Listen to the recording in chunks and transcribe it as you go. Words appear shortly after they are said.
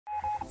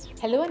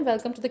Hello and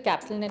welcome to the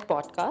Capital Net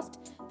podcast.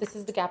 This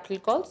is the Capital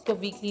Calls, your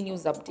weekly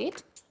news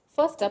update.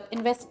 First up,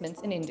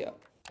 investments in India.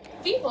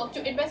 WeWork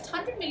to invest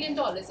 $100 million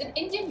in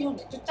Indian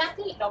unit to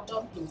tackle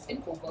lockdown blues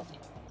in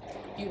co-working.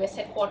 US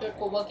headquartered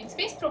co-working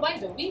space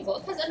provider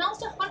WeWork has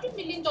announced a $100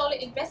 million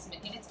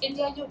investment in its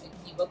India unit,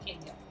 WeWork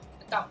India.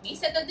 The company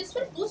said that this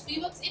will boost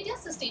WeWork's India's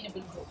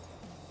sustainable growth.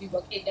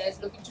 WeWork India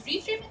is looking to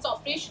reframe its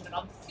operation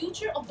around the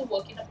future of the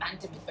work in a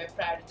pandemic by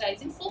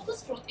prioritizing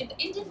focused growth in the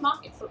Indian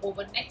market for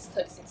over the next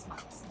 36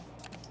 months.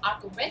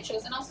 Arcum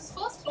Ventures announces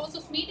first close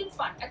of maiden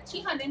fund at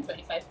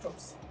 325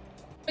 crores.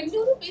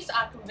 Bengaluru-based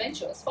Arcum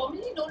Ventures,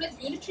 formerly known as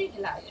Unitary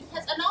Helion,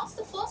 has announced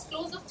the first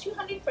close of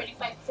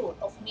 325 crore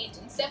of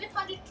maiden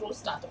 700 crore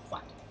startup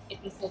fund.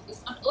 It will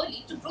focus on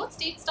early to growth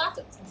stage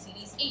startups in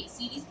Series A,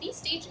 Series B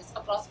stages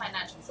across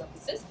financial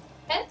services,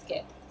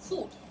 healthcare,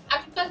 food,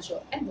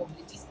 agriculture, and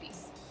mobility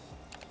space.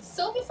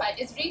 Servify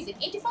is raising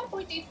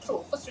 85.8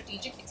 crore for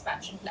strategic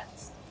expansion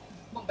plans.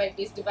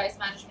 Mumbai-based device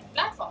management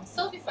platform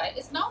Servify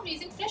is now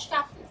raising fresh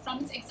capital from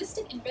its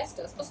existing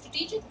investors for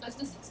strategic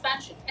business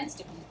expansion and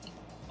stability.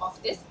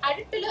 Of this,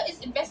 Iron Pillar is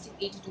investing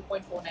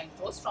 82.49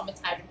 crores from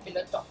its Iron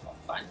Pillar Top-Top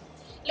fund.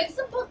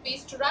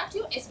 Luxembourg-based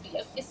Toratio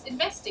SBF is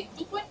investing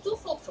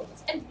 2.24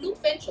 crores, and Blue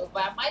Venture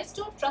via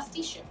Milestone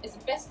Trusteeship is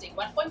investing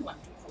 1.12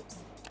 crores.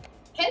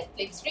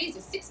 HealthPlix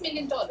raises $6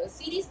 million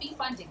Series B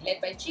funding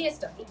led by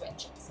JSW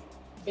Ventures.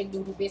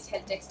 Bengaluru-based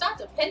health tech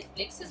startup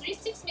HealthPlix has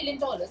raised $6 million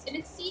in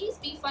its Series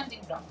B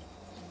funding round.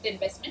 The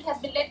investment has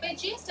been led by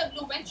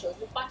JSW Ventures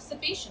with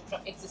participation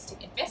from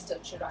existing investors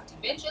Chirati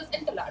Ventures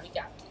and Kalari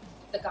Capital.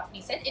 The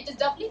company said it is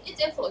doubling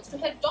its efforts to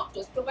help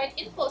doctors provide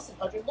in-person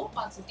or remote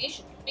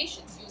consultation to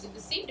patients using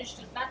the same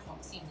digital platform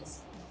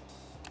seamlessly.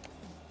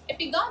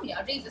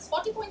 Epigamia raises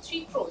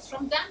 40.3 crores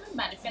from Danone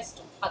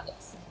Manifesto,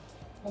 others.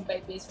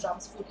 Mumbai-based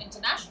Drums Food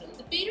International,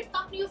 the parent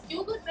company of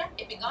yogurt brand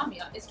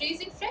Epigamia, is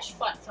raising fresh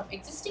fund from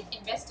existing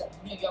investor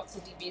New York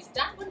City-based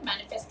Danone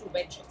Manifesto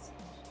Ventures,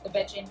 the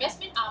venture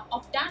investment arm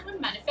of Danone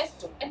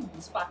Manifesto and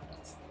Moose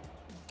Partners.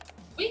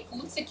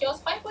 Waycool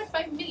secures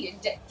 5.5 million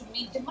debt to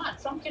meet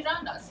demand from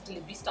Kirana's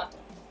delivery startup.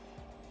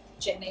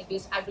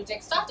 Chennai-based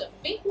agri-tech startup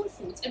Waycool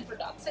Foods and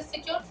Products has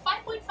secured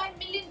 $5.5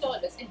 million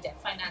in debt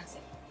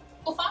financing.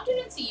 Co-founder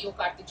and CEO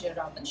Karthik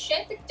Jayaraman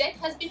shared that debt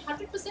has been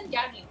 100%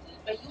 guaranteed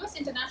by US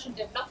International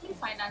Development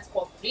Finance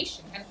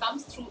Corporation and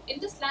comes through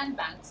Indusland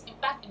Bank's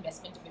Impact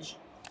Investment Division.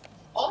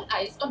 All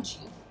eyes on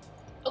Jio.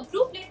 A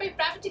group led by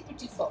private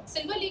equity firm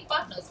Silver Lake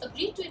Partners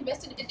agreed to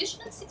invest an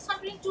additional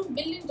 $602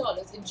 million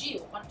in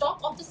Jio on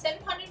top of the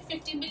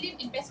 $750 million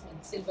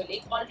investment Silver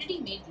Lake already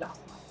made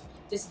last month.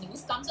 This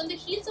news comes on the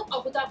heels of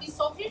Abu Dhabi's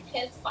Sovereign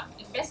Health Fund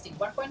investing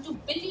 $1.2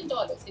 billion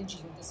in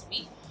Jio this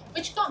week,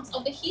 which comes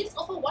on the heels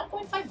of a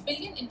 $1.5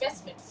 billion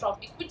investment from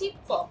equity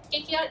firm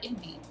KKR in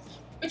May,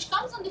 which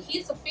comes on the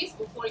heels of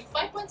Facebook pouring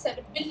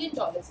 $5.7 billion in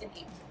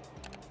April.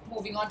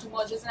 Moving on to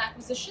mergers and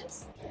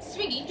acquisitions,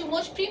 Swiggy to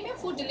merge premium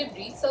food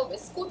delivery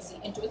service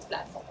Scootzy into its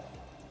platform.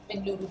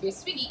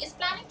 Bengaluru-based Swiggy is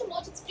planning to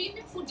merge its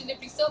premium food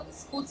delivery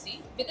service Scootzy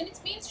within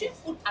its mainstream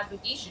food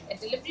aggregation and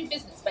delivery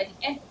business by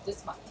the end of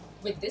this month.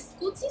 With this,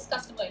 Scootzy's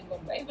customer in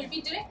Mumbai will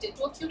be directed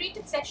to a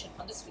curated section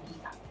on the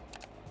Swiggy app.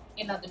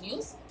 In other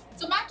news,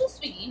 Zomato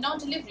Swiggy now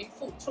delivering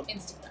food through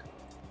Instagram.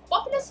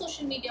 Popular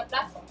social media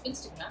platform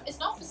Instagram is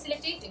now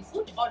facilitating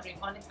food ordering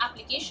on its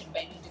application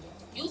by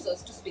redirecting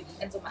users to Swiggy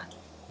and Zomato.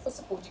 For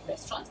supporting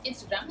restaurants,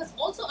 Instagram has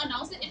also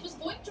announced that it was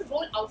going to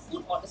roll out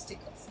food order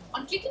stickers.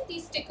 On clicking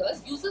these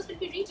stickers, users will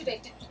be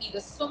redirected to either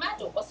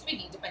Zomato or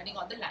Swiggy depending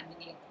on the landing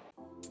link.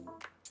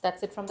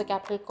 That's it from the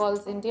Capital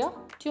Calls India.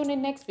 Tune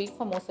in next week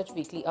for more such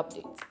weekly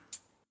updates.